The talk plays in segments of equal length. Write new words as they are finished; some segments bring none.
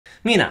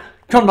Mina,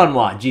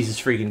 konbanwa,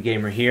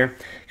 JesusFreakinGamer here,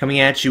 coming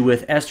at you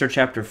with Esther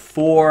chapter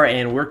 4,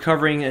 and we're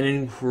covering an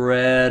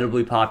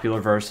incredibly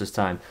popular verse this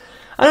time.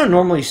 I don't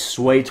normally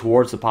sway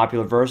towards the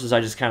popular verses,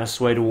 I just kind of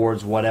sway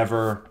towards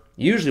whatever,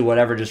 usually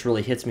whatever just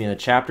really hits me in a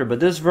chapter, but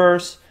this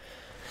verse,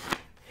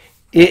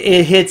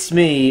 it hits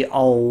me a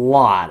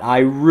lot. I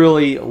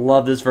really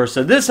love this verse.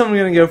 So this time I'm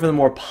going to go for the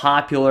more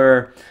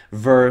popular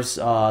verse,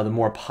 the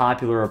more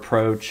popular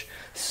approach.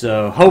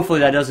 So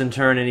hopefully that doesn't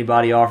turn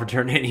anybody off or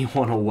turn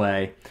anyone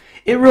away.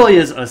 It really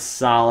is a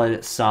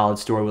solid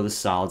story with a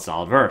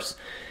solid verse.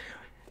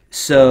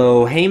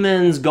 So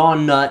Haman's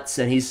gone nuts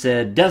and he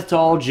said, "Death to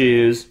all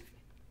Jews."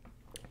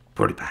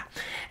 PewDiePie.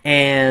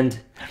 And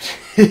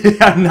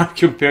I'm not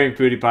comparing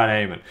PewDiePie to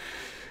Haman,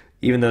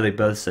 even though they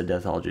both said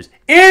death to all Jews.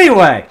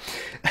 Anyway,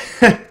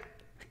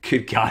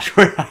 good gosh,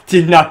 I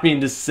did not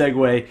mean to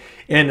segue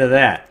into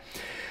that.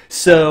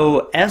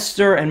 So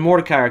Esther and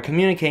Mordecai are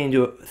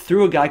communicating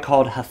through a guy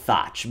called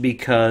Hathach,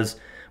 because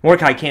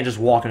Mordecai can't just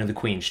walk into the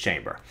queen's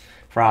chamber,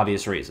 for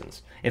obvious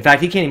reasons. In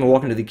fact, he can't even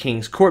walk into the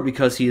king's court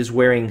because he is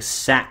wearing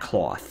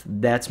sackcloth.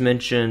 That's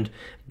mentioned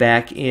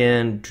back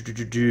in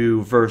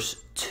verse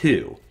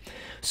 2.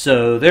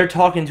 So they're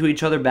talking to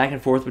each other back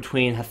and forth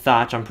between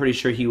Hathach, I'm pretty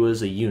sure he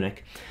was a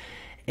eunuch,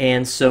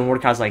 and so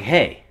Mordecai's like,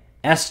 "Hey,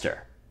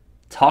 Esther,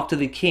 talk to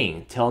the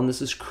king. Tell him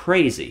this is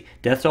crazy.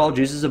 Death to all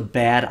Jews is a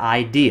bad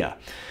idea."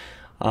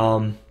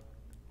 Oh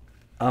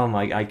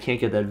my, I can't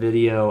get that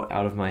video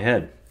out of my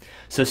head.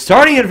 So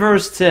starting at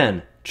verse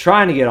 10,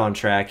 trying to get on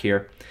track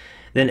here.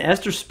 Then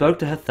Esther spoke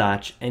to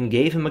Hathach and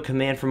gave him a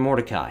command from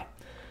Mordecai.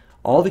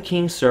 "All the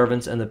king's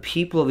servants and the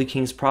people of the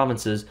king's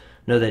provinces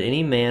know that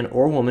any man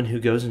or woman who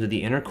goes into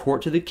the inner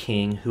court to the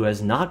king who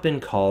has not been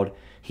called,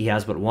 he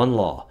has but one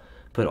law: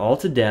 put all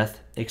to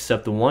death,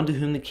 except the one to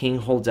whom the king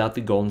holds out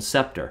the golden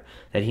scepter,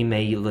 that he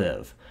may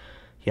live.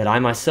 Yet I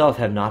myself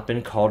have not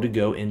been called to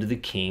go into the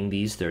king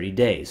these 30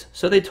 days.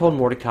 So they told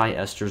Mordecai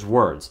Esther's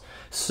words.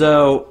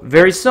 So,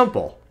 very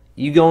simple.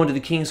 You go into the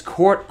king's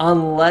court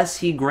unless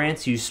he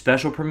grants you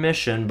special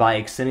permission by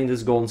extending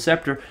this golden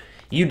scepter,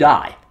 you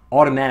die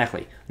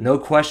automatically. No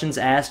questions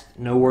asked,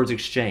 no words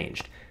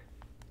exchanged.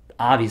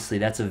 Obviously,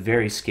 that's a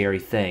very scary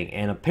thing,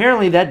 and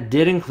apparently that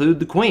did include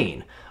the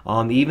queen.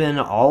 Even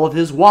all of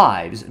his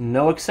wives,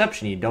 no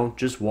exception. You don't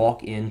just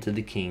walk into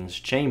the king's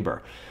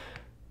chamber.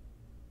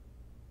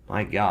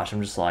 My gosh,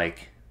 I'm just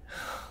like,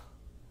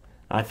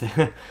 I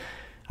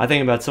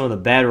think about some of the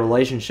bad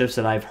relationships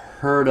that I've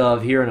heard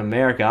of here in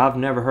America. I've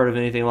never heard of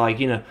anything like,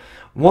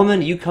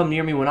 "Woman, you come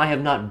near me when I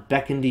have not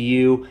beckoned to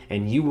you,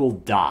 and you will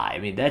die." I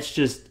mean,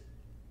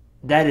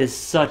 that is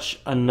such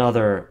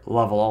another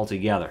level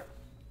altogether.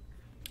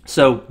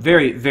 So,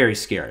 very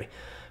scary.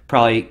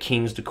 Probably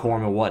king's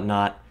decorum and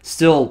whatnot.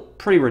 Still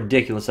pretty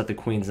ridiculous that the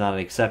queen's not an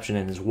exception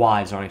and his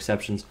wives aren't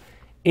exceptions.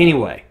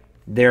 Anyway,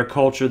 their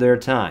culture, their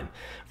time.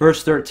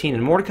 Verse 13,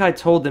 "And Mordecai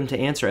told them to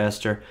answer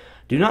Esther,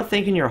 'Do not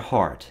think in your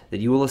heart that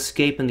you will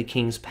escape in the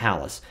king's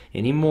palace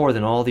any more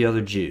than all the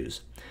other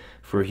Jews.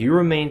 For if you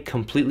remain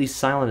completely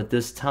silent at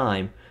this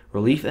time,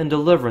 relief and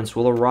deliverance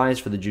will arise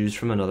for the Jews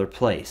from another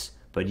place,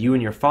 but you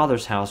and your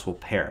father's house will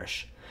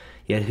perish.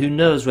 Yet who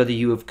knows whether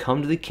you have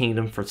come to the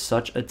kingdom for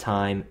such a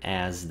time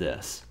as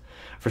this.'"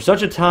 For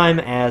such a time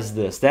as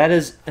this. That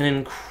is an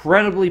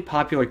incredibly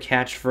popular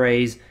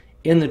catchphrase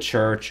in the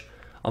church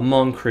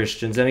among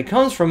Christians, and it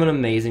comes from an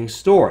amazing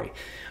story,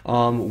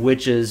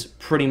 which is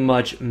pretty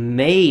much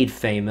made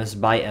famous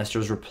by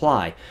Esther's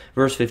reply.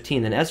 Verse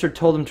 15, "Then Esther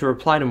told him to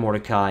reply to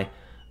Mordecai,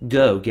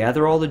 'Go,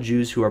 gather all the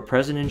Jews who are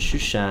present in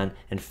Shushan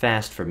and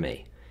fast for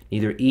me.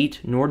 Neither eat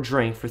nor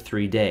drink for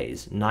 3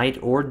 days, night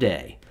or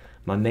day.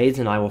 My maids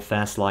and I will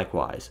fast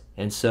likewise,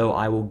 and so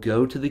I will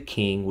go to the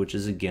king, which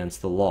is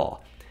against the law.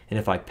 And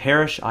if I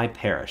perish, I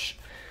perish.'"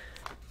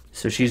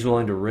 So she's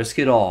willing to risk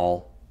it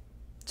all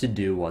to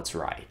do what's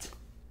right.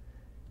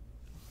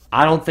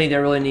 I don't think that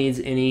really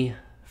needs any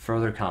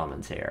further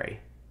commentary.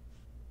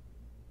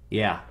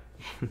 Yeah,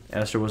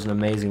 Esther was an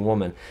amazing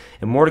woman.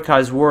 And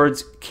Mordecai's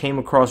words came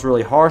across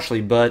really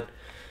harshly, but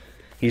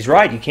he's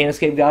right. You can't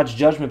escape God's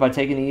judgment by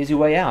taking the easy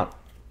way out.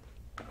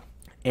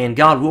 And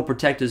God will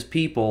protect his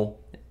people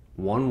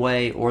one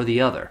way or the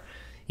other.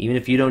 Even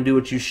if you don't do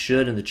what you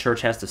should and the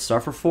church has to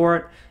suffer for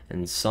it,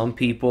 and some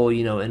people,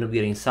 end up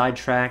getting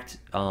sidetracked,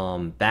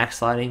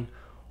 backsliding,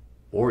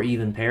 or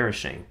even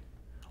perishing.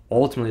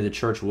 Ultimately, the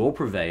church will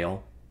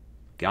prevail.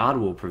 God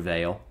will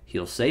prevail.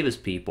 He'll save his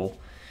people,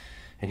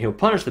 and he'll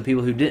punish the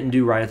people who didn't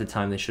do right at the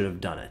time they should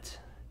have done it.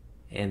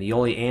 And the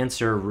only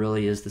answer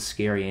really is the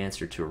scary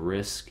answer: to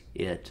risk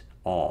it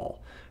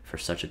all for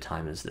such a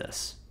time as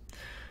this.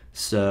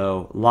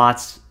 So,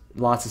 lots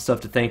of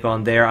stuff to think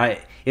on there.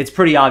 It's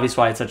pretty obvious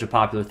why it's such a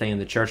popular thing in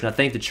the church, and I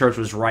think the church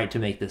was right to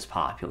make this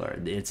popular.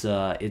 It's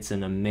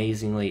an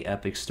amazingly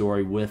epic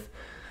story with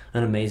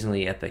an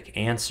amazingly epic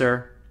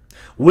answer,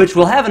 which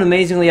will have an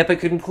amazingly epic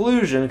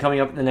conclusion coming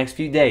up in the next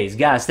few days.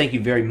 Guys, thank you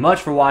very much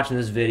for watching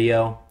this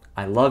video.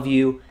 I love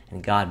you,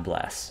 and God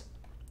bless.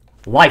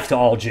 Life to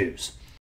all Jews.